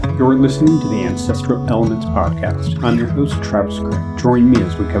You're listening to the Ancestral Elements Podcast. I'm your host, Travis Craig. Join me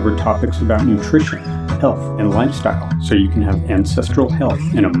as we cover topics about nutrition, health, and lifestyle so you can have ancestral health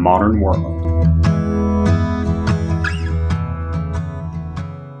in a modern world.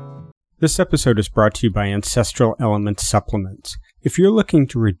 This episode is brought to you by Ancestral Elements Supplements. If you're looking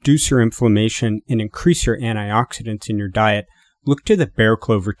to reduce your inflammation and increase your antioxidants in your diet, look to the bear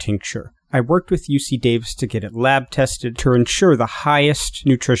clover tincture. I worked with UC Davis to get it lab tested to ensure the highest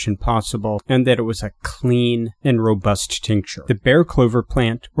nutrition possible and that it was a clean and robust tincture. The bear clover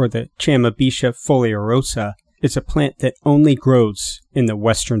plant, or the Chamaebetia foliarosa, is a plant that only grows in the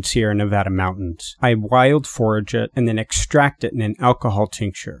western Sierra Nevada mountains. I wild forage it and then extract it in an alcohol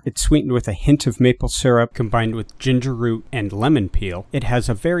tincture. It's sweetened with a hint of maple syrup combined with ginger root and lemon peel. It has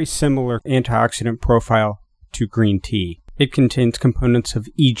a very similar antioxidant profile to green tea. It contains components of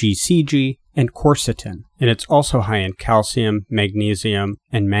EGCG and quercetin, and it's also high in calcium, magnesium,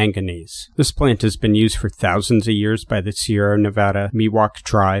 and manganese. This plant has been used for thousands of years by the Sierra Nevada Miwok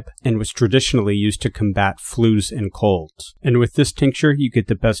tribe and was traditionally used to combat flus and colds. And with this tincture, you get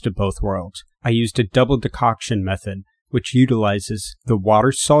the best of both worlds. I used a double decoction method, which utilizes the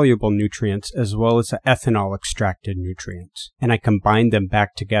water-soluble nutrients as well as the ethanol-extracted nutrients. And I combined them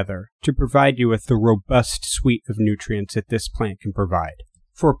back together to provide you with the robust suite of nutrients that this plant can provide.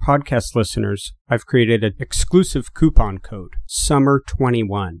 For podcast listeners, I've created an exclusive coupon code,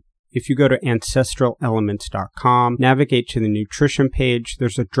 SUMMER21. If you go to ancestralelements.com, navigate to the nutrition page,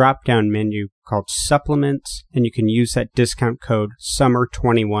 there's a drop-down menu called Supplements, and you can use that discount code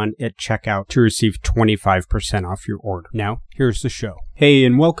SUMMER21 at checkout to receive 25% off your order. Now, here's the show. Hey,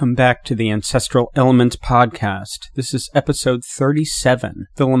 and welcome back to the Ancestral Elements Podcast. This is episode 37,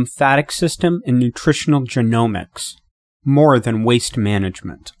 The Lymphatic System and Nutritional Genomics. More than waste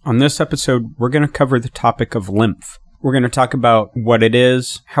management. On this episode, we're going to cover the topic of lymph. We're going to talk about what it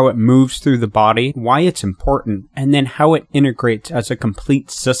is, how it moves through the body, why it's important, and then how it integrates as a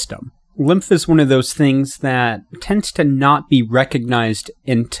complete system. Lymph is one of those things that tends to not be recognized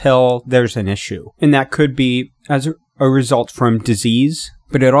until there's an issue. And that could be as a result from disease,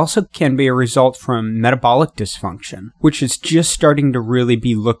 but it also can be a result from metabolic dysfunction, which is just starting to really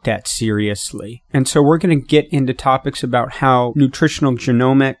be looked at seriously. And so we're going to get into topics about how nutritional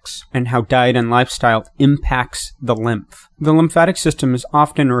genomics and how diet and lifestyle impacts the lymph. The lymphatic system is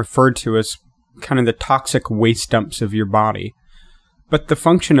often referred to as kind of the toxic waste dumps of your body. But the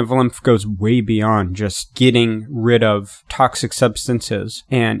function of lymph goes way beyond just getting rid of toxic substances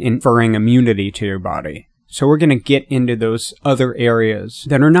and inferring immunity to your body. So we're going to get into those other areas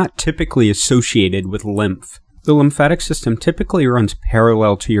that are not typically associated with lymph. The lymphatic system typically runs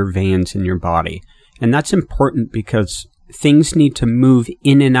parallel to your veins in your body. And that's important because things need to move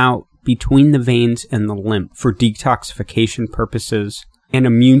in and out between the veins and the lymph for detoxification purposes and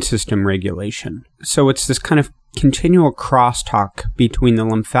immune system regulation. So it's this kind of continual crosstalk between the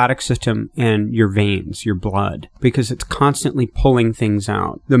lymphatic system and your veins, your blood, because it's constantly pulling things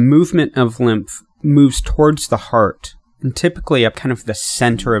out. The movement of lymph moves towards the heart, and typically up kind of the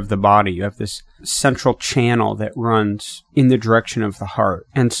center of the body. You have this central channel that runs in the direction of the heart.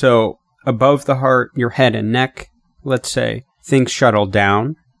 And so above the heart, your head and neck, let's say, things shuttle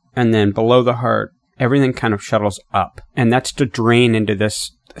down, and then below the heart, everything kind of shuttles up. And that's to drain into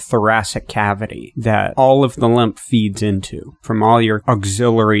this thoracic cavity that all of the lymph feeds into from all your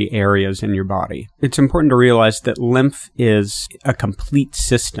auxiliary areas in your body. It's important to realize that lymph is a complete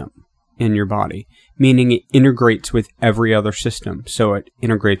system in your body, meaning it integrates with every other system. So it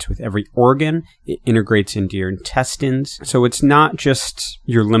integrates with every organ, it integrates into your intestines. So it's not just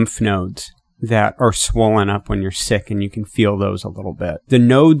your lymph nodes that are swollen up when you're sick and you can feel those a little bit. The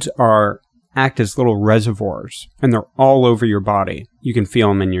nodes act as little reservoirs, and they're all over your body. You can feel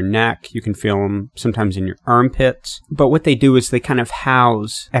them in your neck, you can feel them sometimes in your armpits, but what they do is they kind of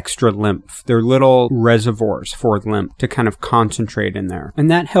house extra lymph. They're little reservoirs for lymph to kind of concentrate in there.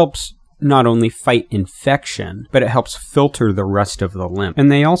 And that helps not only fight infection, but it helps filter the rest of the lymph.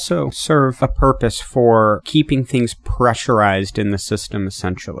 And they also serve a purpose for keeping things pressurized in the system,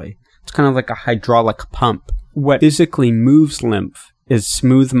 essentially. It's kind of like a hydraulic pump. What physically moves lymph is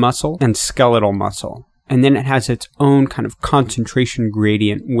smooth muscle and skeletal muscle. And then it has its own kind of concentration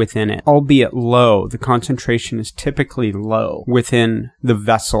gradient within it. Albeit low, the concentration is typically low within the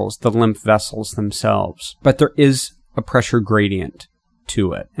vessels, the lymph vessels themselves. But there is a pressure gradient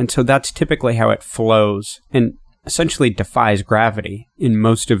to it. And so that's typically how it flows and essentially defies gravity in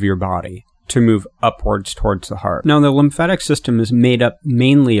most of your body to move upwards towards the heart. Now, the lymphatic system is made up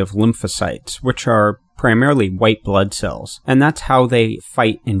mainly of lymphocytes, which are primarily white blood cells, and that's how they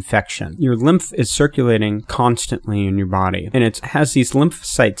fight infection. Your lymph is circulating constantly in your body, and it has these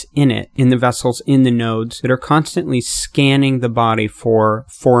lymphocytes in it, in the vessels, in the nodes, that are constantly scanning the body for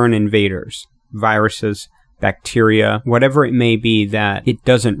foreign invaders, viruses, bacteria, whatever it may be that it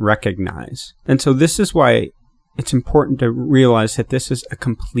doesn't recognize. And so this is why it's important to realize that this is a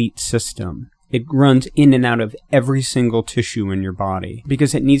complete system. It runs in and out of every single tissue in your body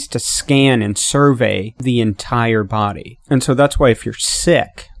because it needs to scan and survey the entire body. And so that's why if you're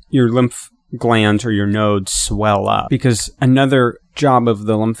sick, your lymph glands or your nodes swell up, because another job of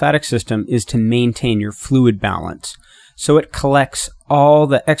the lymphatic system is to maintain your fluid balance. So it collects all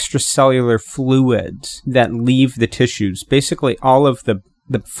the extracellular fluids that leave the tissues, basically all of the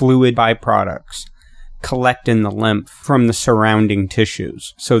fluid byproducts collect in the lymph from the surrounding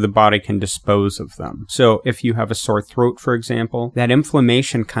tissues so the body can dispose of them. So if you have a sore throat, for example, that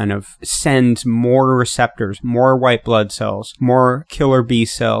inflammation kind of sends more receptors, more white blood cells, more killer B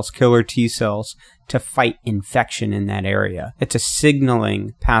cells, killer T cells to fight infection in that area. It's a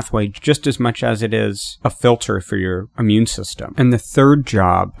signaling pathway just as much as it is a filter for your immune system. And the third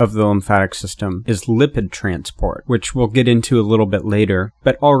job of the lymphatic system is lipid transport, which we'll get into a little bit later.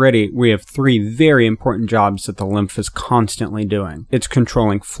 But already we have three very important jobs that the lymph is constantly doing. It's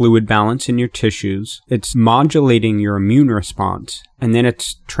controlling fluid balance in your tissues, it's modulating your immune response, and then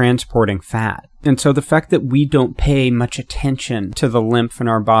it's transporting fat. And so the fact that we don't pay much attention to the lymph in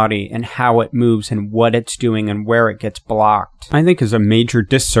our body and how it moves and what it's doing and where it gets blocked, I think is a major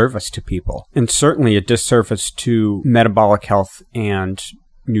disservice to people, and certainly a disservice to metabolic health and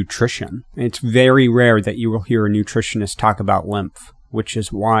nutrition. It's very rare that you will hear a nutritionist talk about lymph, which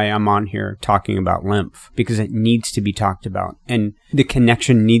is why I'm on here talking about lymph, because it needs to be talked about. And the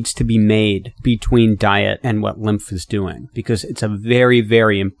connection needs to be made between diet and what lymph is doing, because it's a very,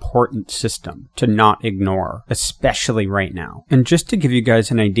 very important system to not ignore, especially right now. And just to give you guys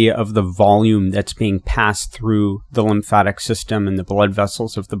an idea of the volume that's being passed through the lymphatic system and the blood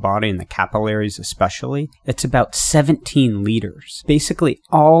vessels of the body and the capillaries especially, it's about 17 liters. Basically,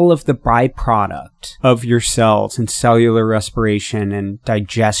 all of the byproduct of your cells and cellular respiration and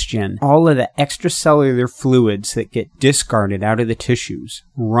digestion, all of the extracellular fluids that get discarded out of the tissues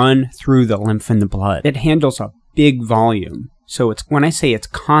run through the lymph and the blood. It handles a big volume. So it's, when I say it's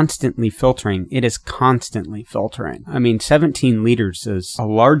constantly filtering, it is constantly filtering. I mean, 17 liters is a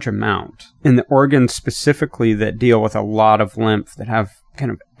large amount. And the organs specifically that deal with a lot of lymph, that have kind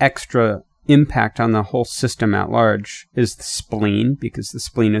of extra impact on the whole system at large, is the spleen, because the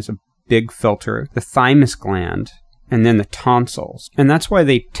spleen is a big filter, the thymus gland, and then the tonsils. And that's why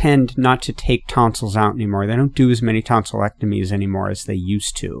they tend not to take tonsils out anymore. They don't do as many tonsillectomies anymore as they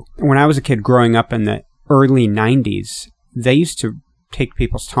used to. When I was a kid growing up in the early 90s, they used to take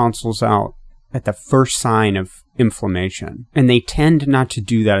people's tonsils out at the first sign of inflammation. And they tend not to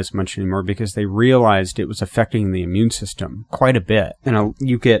do that as much anymore because they realized it was affecting the immune system quite a bit. And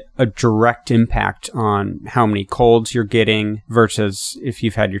you get a direct impact on how many colds you're getting versus if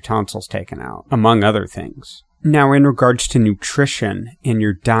you've had your tonsils taken out, among other things. Now, in regards to nutrition in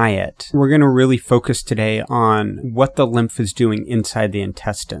your diet, we're going to really focus today on what the lymph is doing inside the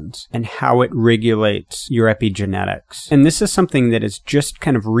intestines and how it regulates your epigenetics. And this is something that has just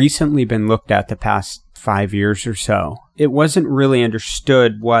kind of recently been looked at the past 5 years or so. It wasn't really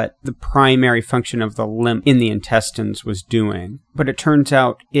understood what the primary function of the lymph in the intestines was doing, but it turns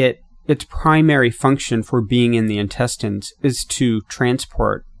out its primary function for being in the intestines is to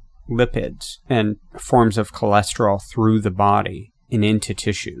transport lipids and forms of cholesterol through the body and into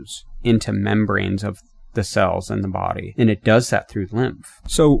tissues, into membranes of the cells in the body. And it does that through lymph.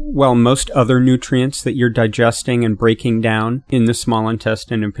 So while most other nutrients that you're digesting and breaking down in the small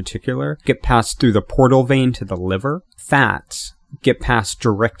intestine in particular get passed through the portal vein to the liver, fats get passed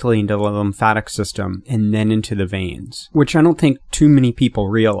directly into the lymphatic system and then into the veins, which I don't think too many people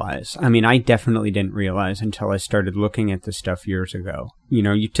realize. I mean, I definitely didn't realize until I started looking at this stuff years ago. You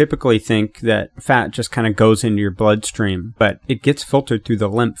know, you typically think that fat just kind of goes into your bloodstream, but it gets filtered through the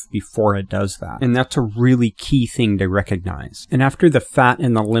lymph before it does that. And that's a really key thing to recognize. And after the fat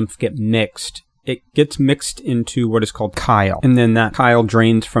and the lymph get mixed, it gets mixed into what is called chyle. And then that chyle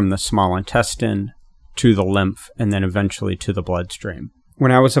drains from the small intestine to the lymph, and then eventually to the bloodstream.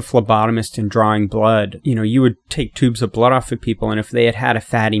 When I was a phlebotomist and drawing blood, you would take tubes of blood off of people, and if they had had a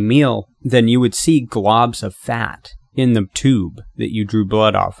fatty meal, then you would see globs of fat in the tube that you drew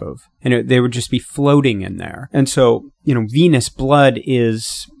blood off of. And they would just be floating in there. And so, venous blood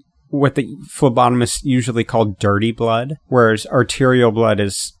is what the phlebotomists usually call dirty blood, whereas arterial blood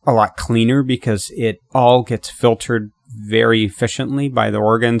is a lot cleaner because it all gets filtered very efficiently by the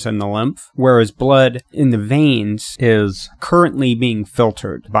organs and the lymph, whereas blood in the veins is currently being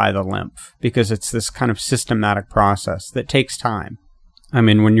filtered by the lymph because it's this kind of systematic process that takes time. I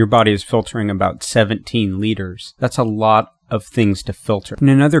mean, when your body is filtering about 17 liters, that's a lot of things to filter. And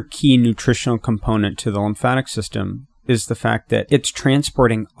another key nutritional component to the lymphatic system is the fact that it's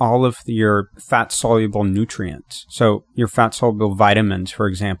transporting all of your fat-soluble nutrients. So your fat-soluble vitamins, for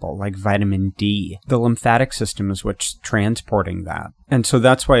example, like vitamin D. The lymphatic system is what's transporting that. And so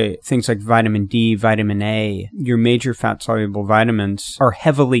that's why things like vitamin D, vitamin A, your major fat-soluble vitamins are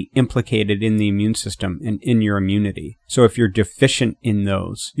heavily implicated in the immune system and in your immunity. So if you're deficient in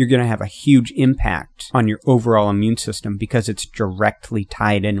those, you're going to have a huge impact on your overall immune system because it's directly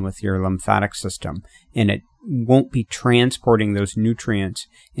tied in with your lymphatic system, and it won't be transporting those nutrients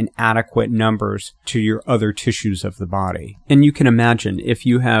in adequate numbers to your other tissues of the body. And you can imagine if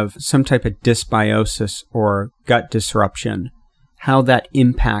you have some type of dysbiosis or gut disruption, how that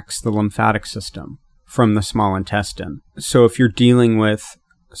impacts the lymphatic system from the small intestine. So if you're dealing with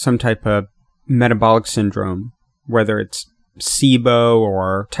some type of metabolic syndrome, whether it's SIBO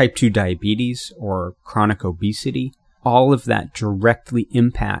or type 2 diabetes or chronic obesity, all of that directly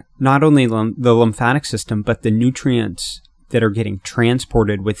impact not only the lymphatic system, but the nutrients that are getting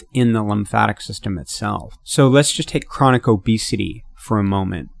transported within the lymphatic system itself. So let's just take chronic obesity for a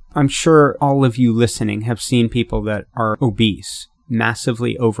moment. I'm sure all of you listening have seen people that are obese,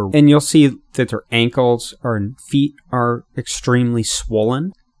 massively overweight, and you'll see that their ankles or feet are extremely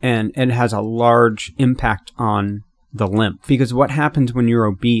swollen, and it has a large impact on the lymph. Because what happens when you're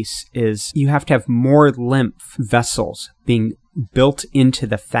obese is you have to have more lymph vessels being built into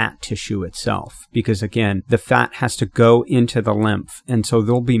the fat tissue itself. Because again, the fat has to go into the lymph. And so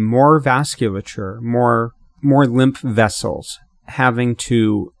there'll be more vasculature, more lymph vessels having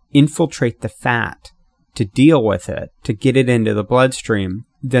to infiltrate the fat to deal with it, to get it into the bloodstream,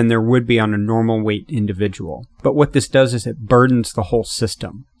 than there would be on a normal weight individual. But what this does is it burdens the whole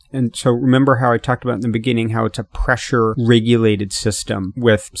system. And so remember how I talked about in the beginning how it's a pressure-regulated system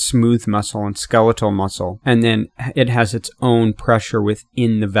with smooth muscle and skeletal muscle, and then it has its own pressure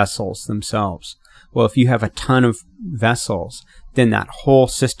within the vessels themselves. Well, if you have a ton of vessels, then that whole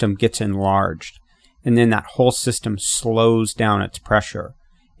system gets enlarged, and then that whole system slows down its pressure.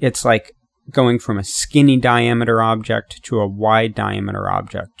 It's like going from a skinny diameter object to a wide diameter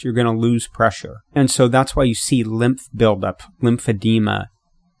object. You're going to lose pressure. And so that's why you see lymph buildup, lymphedema,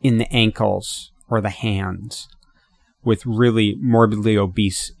 in the ankles or the hands with really morbidly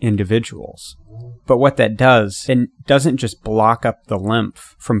obese individuals. But what that does, it doesn't just block up the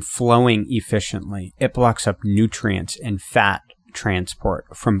lymph from flowing efficiently. It blocks up nutrients and fat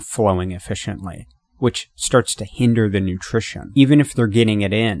transport from flowing efficiently, which starts to hinder the nutrition. Even if they're getting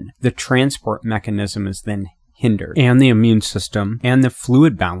it in, the transport mechanism is then hindered, and the immune system, and the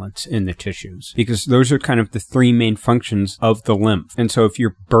fluid balance in the tissues, because those are kind of the three main functions of the lymph. And so if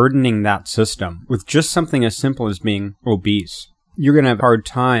you're burdening that system with just something as simple as being obese, you're going to have a hard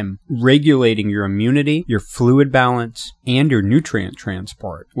time regulating your immunity, your fluid balance, and your nutrient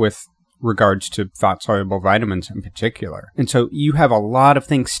transport with regards to fat-soluble vitamins in particular. And so you have a lot of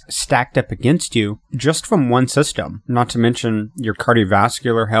things stacked up against you just from one system, not to mention your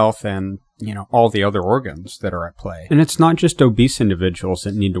cardiovascular health and all the other organs that are at play. And it's not just obese individuals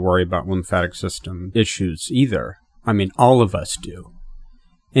that need to worry about lymphatic system issues either. I mean, all of us do.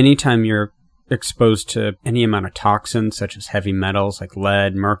 Anytime you're exposed to any amount of toxins, such as heavy metals like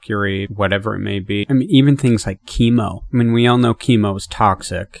lead, mercury, whatever it may be. I mean, even things like chemo. I mean, we all know chemo is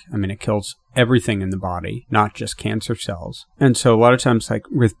toxic. I mean, it kills everything in the body, not just cancer cells. And so a lot of times, like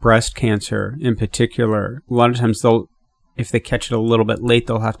with breast cancer in particular, a lot of times if they catch it a little bit late,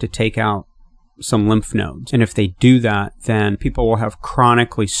 they'll have to take out some lymph nodes. And if they do that, then people will have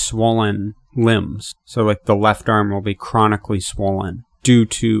chronically swollen limbs. So like the left arm will be chronically swollen due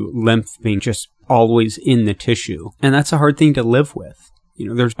to lymph being just always in the tissue. And that's a hard thing to live with.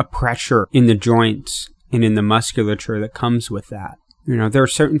 There's a pressure in the joints and in the musculature that comes with that. There are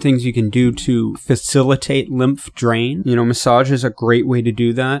certain things you can do to facilitate lymph drain. Massage is a great way to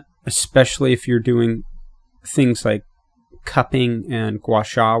do that, especially if you're doing things like cupping and gua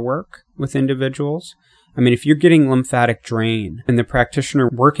sha work with individuals. I mean, if you're getting lymphatic drain and the practitioner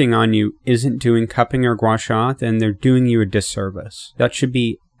working on you isn't doing cupping or gua sha, then they're doing you a disservice. That should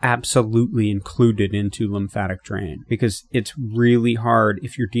be absolutely included into lymphatic drain, because it's really hard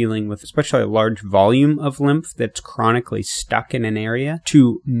if you're dealing with especially a large volume of lymph that's chronically stuck in an area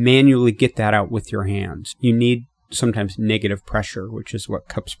to manually get that out with your hands. You need sometimes negative pressure, which is what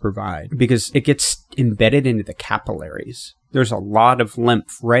cups provide, because it gets embedded into the capillaries. There's a lot of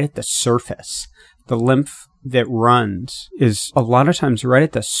lymph right at the surface. The lymph that runs is a lot of times right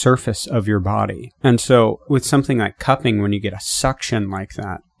at the surface of your body. And so with something like cupping, when you get a suction like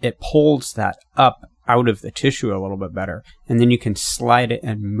that, it pulls that up out of the tissue a little bit better. And then you can slide it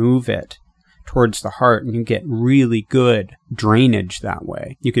and move it towards the heart, and you get really good drainage that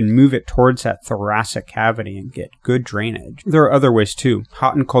way. You can move it towards that thoracic cavity and get good drainage. There are other ways too.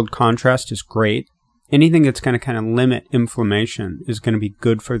 Hot and cold contrast is great. Anything that's going to kind of limit inflammation is going to be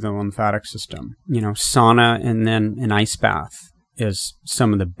good for the lymphatic system. Sauna and then an ice bath is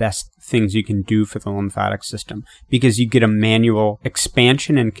some of the best things you can do for the lymphatic system, because you get a manual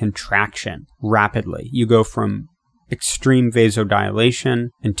expansion and contraction rapidly. You go from extreme vasodilation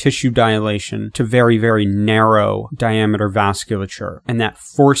and tissue dilation to very, very narrow diameter vasculature. And that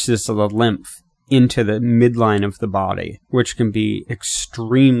forces the lymph into the midline of the body, which can be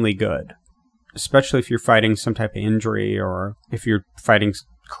extremely good, especially if you're fighting some type of injury or if you're fighting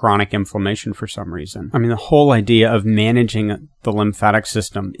chronic inflammation for some reason. I mean, the whole idea of managing the lymphatic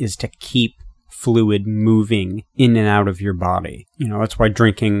system is to keep fluid moving in and out of your body. That's why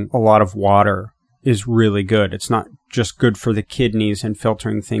drinking a lot of water is really good. It's not just good for the kidneys and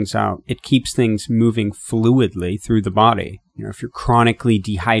filtering things out. It keeps things moving fluidly through the body. If you're chronically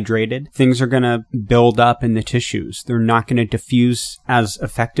dehydrated, things are going to build up in the tissues. They're not going to diffuse as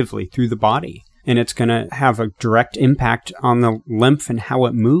effectively through the body. And it's going to have a direct impact on the lymph and how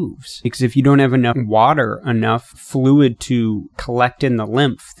it moves. Because if you don't have enough water, enough fluid to collect in the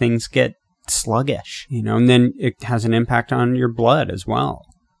lymph, things get sluggish, and then it has an impact on your blood as well.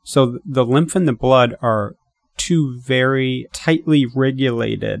 So the lymph and the blood are two very tightly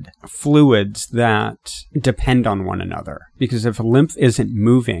regulated fluids that depend on one another. Because if a lymph isn't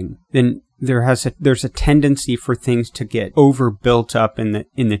moving, then there's a tendency for things to get overbuilt up in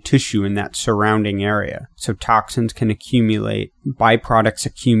the tissue in that surrounding area. So toxins can accumulate, byproducts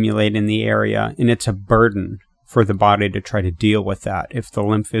accumulate in the area, and it's a burden for the body to try to deal with that if the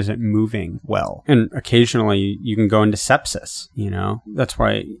lymph isn't moving well. And occasionally you can go into sepsis, That's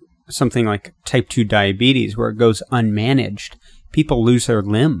why something like type 2 diabetes, where it goes unmanaged, people lose their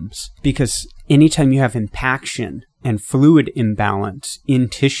limbs, because anytime you have impaction and fluid imbalance in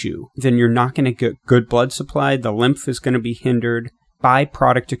tissue, then you're not going to get good blood supply. The lymph is going to be hindered,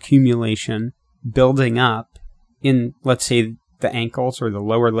 byproduct accumulation building up in, let's say, the ankles or the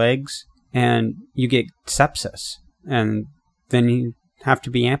lower legs, and you get sepsis, and then you have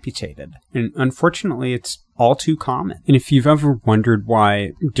to be amputated. And unfortunately, it's all too common. And if you've ever wondered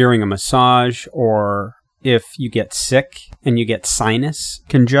why during a massage, or if you get sick and you get sinus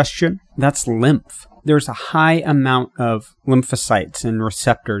congestion, that's lymph. There's a high amount of lymphocytes and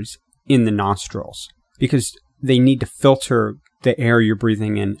receptors in the nostrils because they need to filter the air you're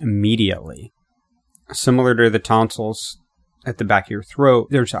breathing in immediately. Similar to the tonsils at the back of your throat,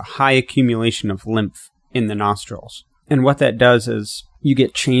 there's a high accumulation of lymph in the nostrils. And what that does is you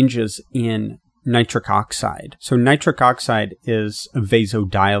get changes in nitric oxide. So nitric oxide is a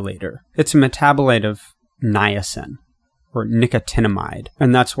vasodilator. It's a metabolite of niacin or nicotinamide.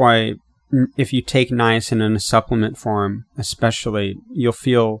 And that's why if you take niacin in a supplement form, especially, you'll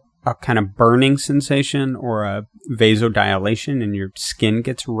feel a kind of burning sensation or a vasodilation and your skin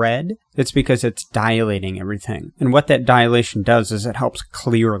gets red. It's because it's dilating everything. And what that dilation does is it helps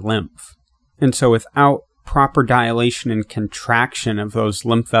clear lymph. And so without proper dilation and contraction of those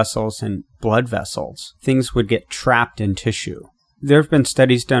lymph vessels and blood vessels, things would get trapped in tissue. There have been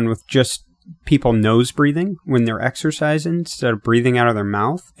studies done with just people nose breathing when they're exercising instead of breathing out of their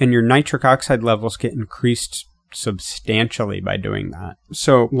mouth, and your nitric oxide levels get increased substantially by doing that.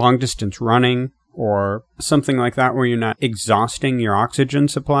 So long distance running or something like that where you're not exhausting your oxygen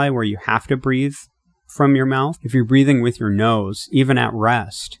supply, where you have to breathe from your mouth. If you're breathing with your nose, even at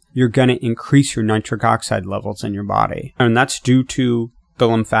rest, you're going to increase your nitric oxide levels in your body. And that's due to the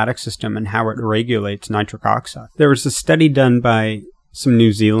lymphatic system and how it regulates nitric oxide. There was a study done by some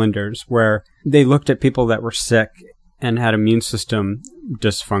New Zealanders where they looked at people that were sick and had immune system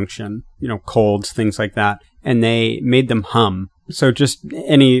dysfunction, colds, things like that, and they made them hum. So just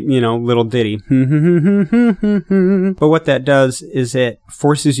any, little ditty. But what that does is it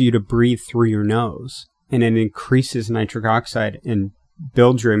forces you to breathe through your nose, and it increases nitric oxide and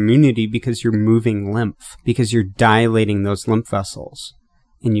builds your immunity because you're moving lymph, because you're dilating those lymph vessels,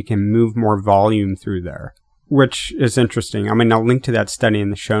 and you can move more volume through there, which is interesting. I mean, I'll link to that study in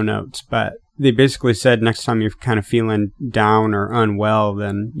the show notes, but they basically said next time you're kind of feeling down or unwell,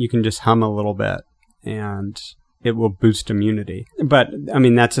 then you can just hum a little bit, and it will boost immunity. But, I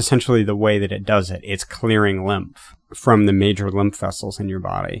mean, that's essentially the way that it does it. It's clearing lymph from the major lymph vessels in your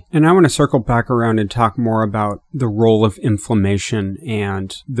body. And I want to circle back around and talk more about the role of inflammation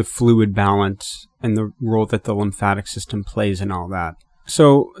and the fluid balance and the role that the lymphatic system plays in all that.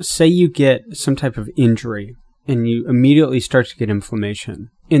 So, say you get some type of injury and you immediately start to get inflammation.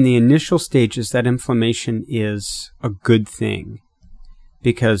 In the initial stages, that inflammation is a good thing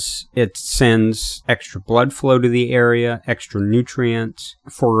because it sends extra blood flow to the area, extra nutrients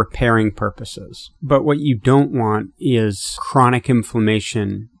for repairing purposes. But what you don't want is chronic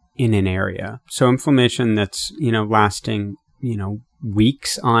inflammation in an area. So inflammation that's, lasting,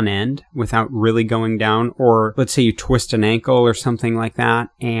 weeks on end without really going down, or let's say you twist an ankle or something like that,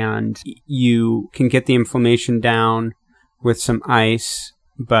 and you can get the inflammation down with some ice,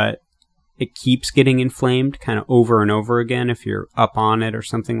 but it keeps getting inflamed kind of over and over again if you're up on it or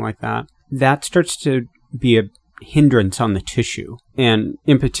something like that. That starts to be a hindrance on the tissue. And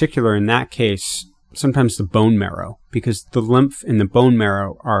in particular, in that case, sometimes the bone marrow, because the lymph and the bone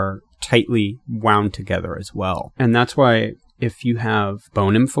marrow are tightly wound together as well. And that's why if you have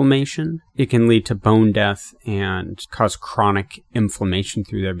bone inflammation, it can lead to bone death and cause chronic inflammation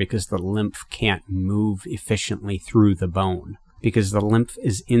through there because the lymph can't move efficiently through the bone, because the lymph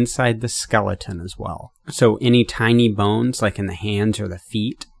is inside the skeleton as well. So any tiny bones, like in the hands or the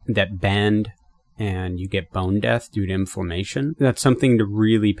feet, that bend and you get bone death due to inflammation, that's something to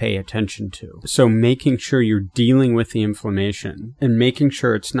really pay attention to. So making sure you're dealing with the inflammation and making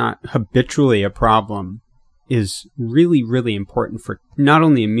sure it's not habitually a problem is really, really important for not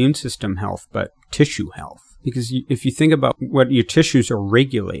only immune system health, but tissue health. Because if you think about what your tissues are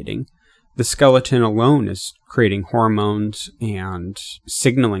regulating, the skeleton alone is creating hormones and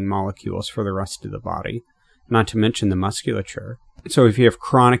signaling molecules for the rest of the body, not to mention the musculature. So if you have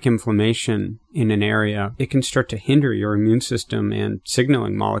chronic inflammation in an area, it can start to hinder your immune system and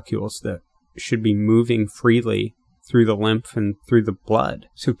signaling molecules that should be moving freely through the lymph and through the blood.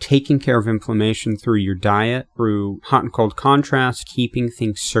 So taking care of inflammation through your diet, through hot and cold contrast, keeping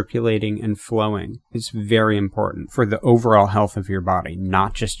things circulating and flowing is very important for the overall health of your body,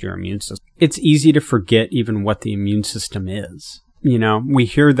 not just your immune system. It's easy to forget even what the immune system is. We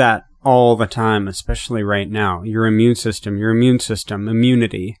hear that all the time, especially right now. Your immune system,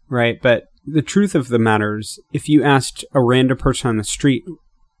 immunity, right? But the truth of the matter is, if you asked a random person on the street,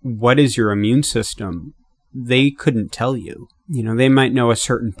 what is your immune system? They couldn't tell you. They might know a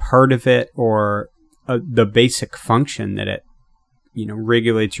certain part of it or the basic function that it,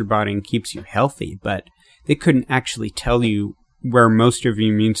 regulates your body and keeps you healthy, but they couldn't actually tell you where most of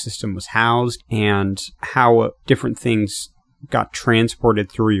your immune system was housed and how different things got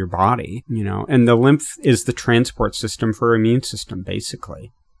transported through your body, and the lymph is the transport system for immune system, basically.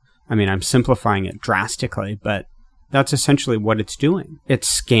 I mean, I'm simplifying it drastically, but that's essentially what it's doing. It's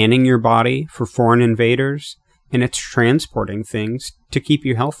scanning your body for foreign invaders, and it's transporting things to keep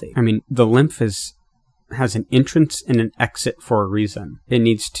you healthy. I mean, the lymph has an entrance and an exit for a reason. It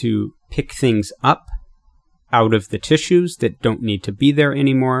needs to pick things up out of the tissues that don't need to be there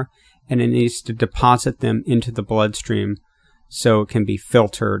anymore, and it needs to deposit them into the bloodstream so it can be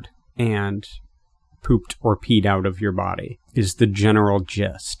filtered and pooped or peed out of your body, is the general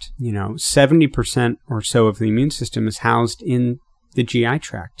gist. 70% or so of the immune system is housed in the GI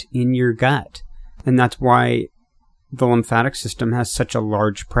tract, in your gut. And that's why the lymphatic system has such a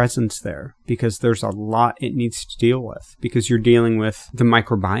large presence there, because there's a lot it needs to deal with, because you're dealing with the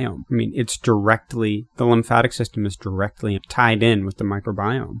microbiome. I mean, the lymphatic system is directly tied in with the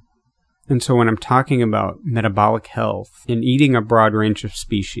microbiome. And so when I'm talking about metabolic health and eating a broad range of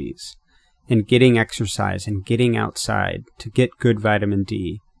species, and getting exercise and getting outside to get good vitamin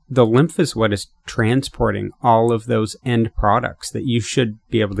D, the lymph is what is transporting all of those end products that you should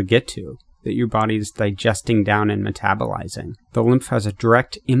be able to get to, that your body is digesting down and metabolizing. The lymph has a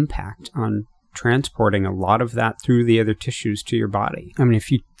direct impact on transporting a lot of that through the other tissues to your body. I mean,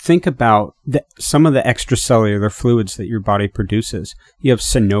 if you think about some of the extracellular fluids that your body produces, you have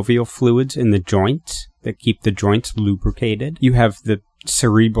synovial fluids in the joints that keep the joints lubricated. You have the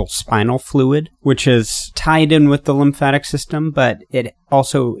cerebral spinal fluid, which is tied in with the lymphatic system, but it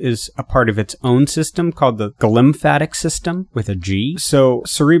also is a part of its own system called the glymphatic system with a G. So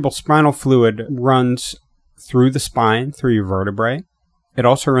cerebral spinal fluid runs through the spine, through your vertebrae. It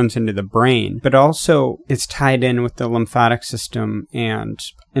also runs into the brain, but also it's tied in with the lymphatic system, and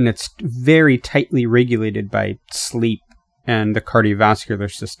it's very tightly regulated by sleep and the cardiovascular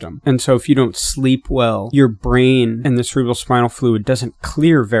system. And so if you don't sleep well, your brain and the cerebral spinal fluid doesn't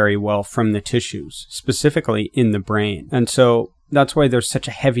clear very well from the tissues, specifically in the brain. And so that's why there's such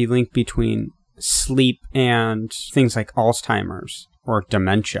a heavy link between sleep and things like Alzheimer's or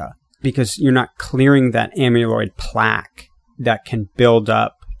dementia, because you're not clearing that amyloid plaque that can build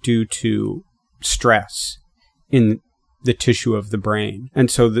up due to stress in the tissue of the brain.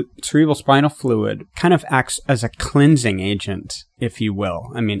 And so the cerebrospinal fluid kind of acts as a cleansing agent, if you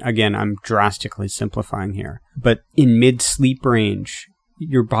will. I mean, again, I'm drastically simplifying here. But in mid-sleep range,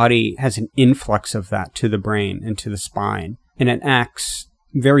 your body has an influx of that to the brain and to the spine. And it acts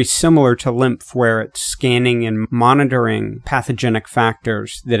very similar to lymph, where it's scanning and monitoring pathogenic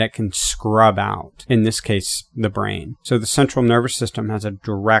factors that it can scrub out, in this case, the brain. So the central nervous system has a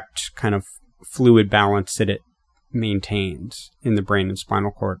direct kind of fluid balance that it maintains in the brain and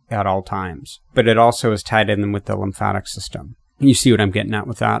spinal cord at all times. But it also is tied in with the lymphatic system. You see what I'm getting at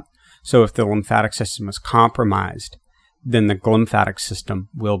with that? So if the lymphatic system is compromised, then the glymphatic system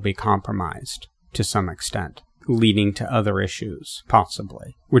will be compromised to some extent, leading to other issues,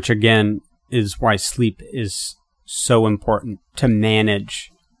 possibly. Which again is why sleep is so important to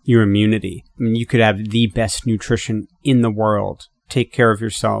manage your immunity. I mean, you could have the best nutrition in the world, take care of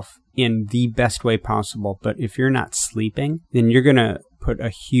yourself in the best way possible, but if you're not sleeping, then you're going to put a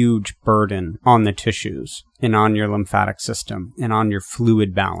huge burden on the tissues and on your lymphatic system and on your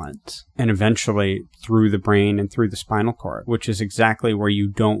fluid balance, and eventually through the brain and through the spinal cord, which is exactly where you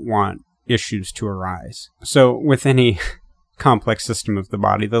don't want issues to arise. So with any complex system of the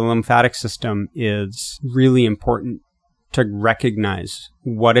body, the lymphatic system is really important to recognize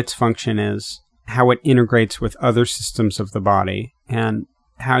what its function is, how it integrates with other systems of the body, and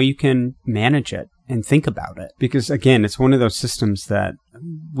how you can manage it and think about it. Because again, it's one of those systems that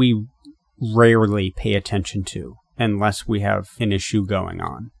we rarely pay attention to unless we have an issue going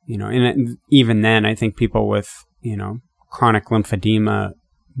on. And even then, I think people with, chronic lymphedema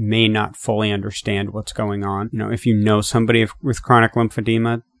may not fully understand what's going on. If you know somebody with chronic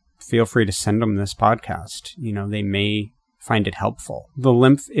lymphedema, feel free to send them this podcast. They may find it helpful. The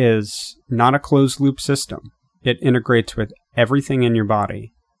lymph is not a closed loop system. It integrates with everything in your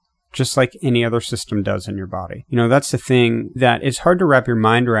body, just like any other system does in your body. That's the thing that is hard to wrap your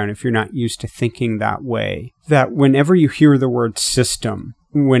mind around if you're not used to thinking that way. That whenever you hear the word system,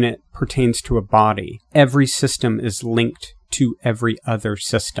 when it pertains to a body, every system is linked to every other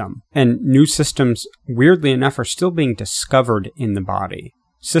system. And new systems, weirdly enough, are still being discovered in the body.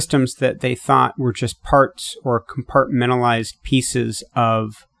 Systems that they thought were just parts or compartmentalized pieces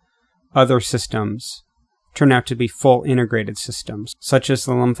of other systems turn out to be full integrated systems, such as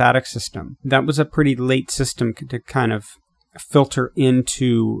the lymphatic system. That was a pretty late system to kind of filter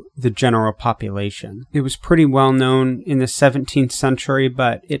into the general population. It was pretty well known in the 17th century,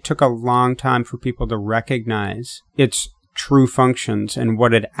 but it took a long time for people to recognize its true functions and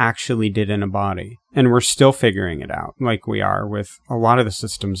what it actually did in a body. And we're still figuring it out, like we are with a lot of the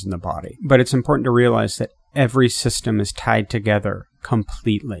systems in the body. But it's important to realize that every system is tied together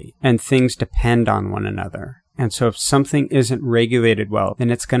completely, and things depend on one another. And so if something isn't regulated well,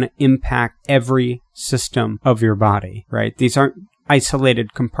 then it's going to impact every system of your body, right? These aren't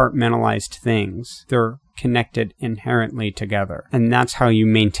isolated, compartmentalized things. They're connected inherently together. And that's how you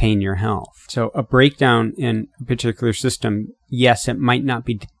maintain your health. So a breakdown in a particular system, yes, it might not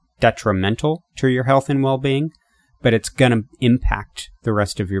be detrimental to your health and well-being, but it's going to impact the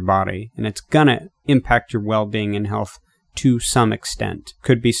rest of your body. And it's going to impact your well-being and health to some extent.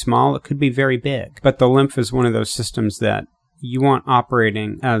 Could be small, it could be very big. But the lymph is one of those systems that you want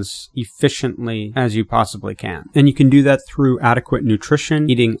operating as efficiently as you possibly can. And you can do that through adequate nutrition,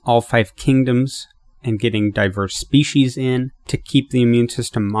 eating all 5 kingdoms, and getting diverse species in to keep the immune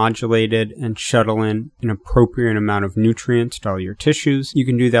system modulated and shuttle in an appropriate amount of nutrients to all your tissues. You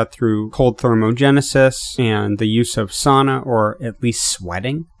can do that through cold thermogenesis and the use of sauna, or at least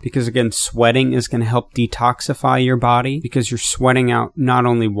sweating, because again, sweating is going to help detoxify your body because you're sweating out not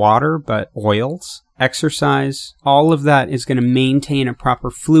only water, but oils. Exercise, all of that is going to maintain a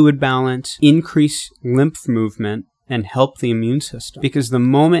proper fluid balance, increase lymph movement, and help the immune system. Because the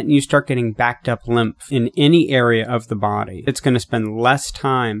moment you start getting backed up lymph in any area of the body, it's going to spend less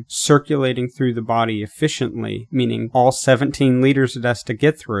time circulating through the body efficiently, meaning all 17 liters it has to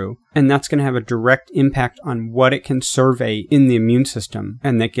get through. And that's going to have a direct impact on what it can survey in the immune system,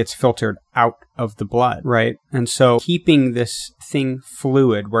 and that gets filtered out of the blood, right? And so keeping this thing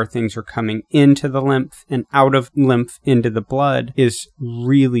fluid, where things are coming into the lymph and out of lymph into the blood, is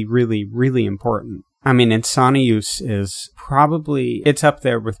really, really, really important. I mean, and sauna use is it's up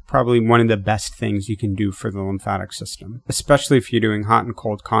there with probably one of the best things you can do for the lymphatic system, especially if you're doing hot and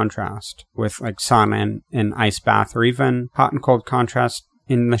cold contrast with like sauna and ice bath, or even hot and cold contrast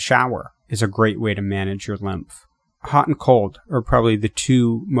in the shower is a great way to manage your lymph. hot and cold are probably the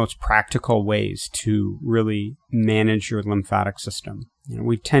two most practical ways to really manage your lymphatic system.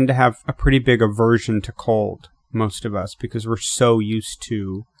 We tend to have a pretty big aversion to cold, most of us, because we're so used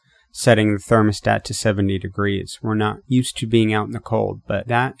to setting the thermostat to 70 degrees. We're not used to being out in the cold, but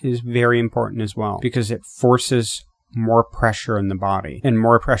that is very important as well because it forces more pressure in the body and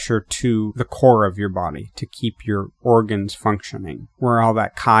more pressure to the core of your body to keep your organs functioning, where all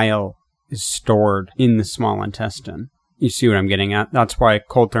that chyle is stored in the small intestine. You see what I'm getting at? That's why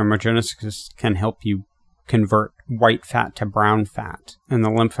cold thermogenesis can help you convert white fat to brown fat. And the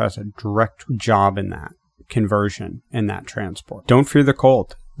lymph has a direct job in that conversion and that transport. Don't fear the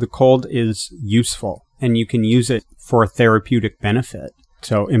cold. The cold is useful and you can use it for a therapeutic benefit.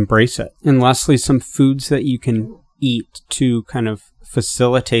 So embrace it. And lastly, some foods that you can eat to kind of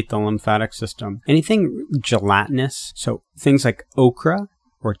facilitate the lymphatic system. Anything gelatinous. So things like okra,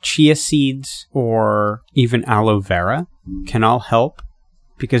 or chia seeds, or even aloe vera can all help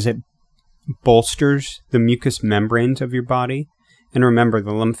because it bolsters the mucous membranes of your body. And remember,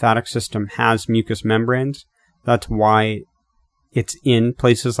 the lymphatic system has mucous membranes. That's why it's in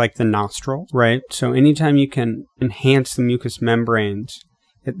places like the nostril, right? So anytime you can enhance the mucous membranes,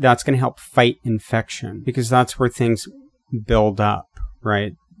 that's going to help fight infection because that's where things build up,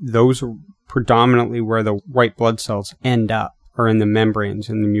 right? Those are predominantly where the white blood cells end up. Or in the membranes,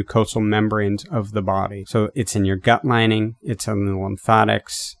 in the mucosal membranes of the body. So it's in your gut lining, it's in the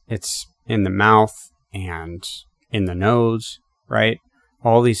lymphatics, it's in the mouth and in the nose, right?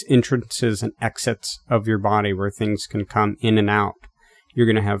 All these entrances and exits of your body where things can come in and out. You're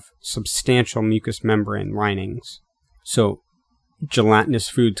going to have substantial mucous membrane linings. So gelatinous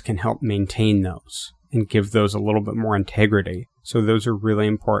foods can help maintain those and give those a little bit more integrity. So those are really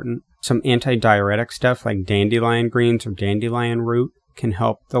important. Some antidiuretic stuff like dandelion greens or dandelion root can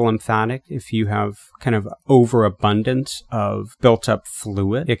help the lymphatic. If you have kind of overabundance of built up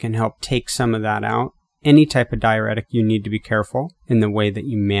fluid, it can help take some of that out. Any type of diuretic, you need to be careful in the way that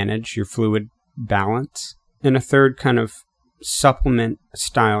you manage your fluid balance. And a third kind of supplement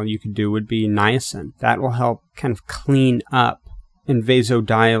style you could do would be niacin. That will help kind of clean up and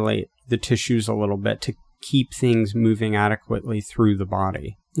vasodilate the tissues a little bit to keep things moving adequately through the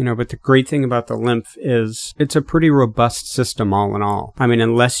body. But the great thing about the lymph is it's a pretty robust system all in all. I mean,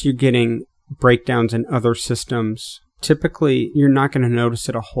 unless you're getting breakdowns in other systems, typically you're not going to notice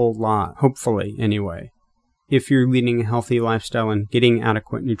it a whole lot, hopefully anyway. If you're leading a healthy lifestyle and getting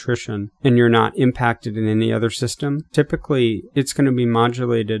adequate nutrition and you're not impacted in any other system, typically it's going to be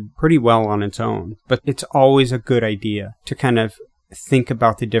modulated pretty well on its own. But it's always a good idea to kind of think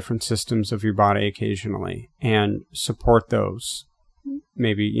about the different systems of your body occasionally and support those.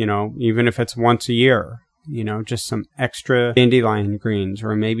 Maybe, even if it's once a year, just some extra dandelion greens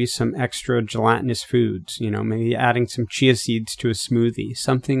or maybe some extra gelatinous foods, maybe adding some chia seeds to a smoothie,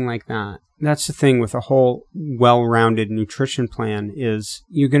 something like that. That's the thing with a whole well-rounded nutrition plan is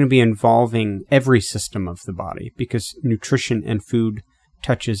you're going to be involving every system of the body because nutrition and food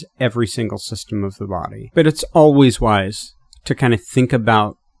touches every single system of the body. But it's always wise to kind of think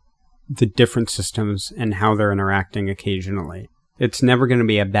about the different systems and how they're interacting occasionally. It's never going to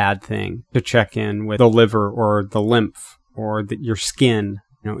be a bad thing to check in with the liver or the lymph or your skin.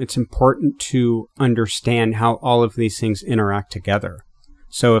 It's important to understand how all of these things interact together.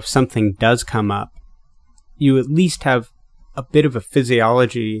 So if something does come up, you at least have a bit of a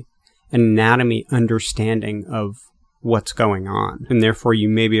physiology and anatomy understanding of what's going on. And therefore, you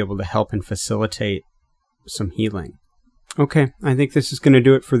may be able to help and facilitate some healing. Okay, I think this is going to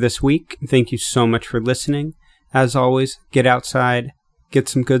do it for this week. Thank you so much for listening. As always, get outside, get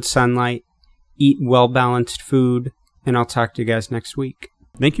some good sunlight, eat well-balanced food, and I'll talk to you guys next week.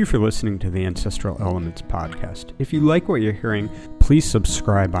 Thank you for listening to the Ancestral Elements podcast. If you like what you're hearing, please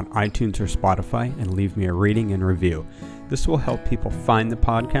subscribe on iTunes or Spotify and leave me a rating and review. This will help people find the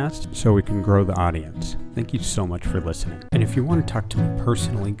podcast so we can grow the audience. Thank you so much for listening. And if you want to talk to me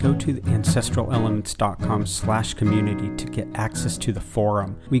personally, go to ancestralelements.com/community to get access to the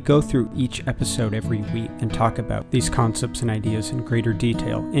forum. We go through each episode every week and talk about these concepts and ideas in greater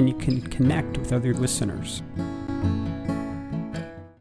detail, and you can connect with other listeners.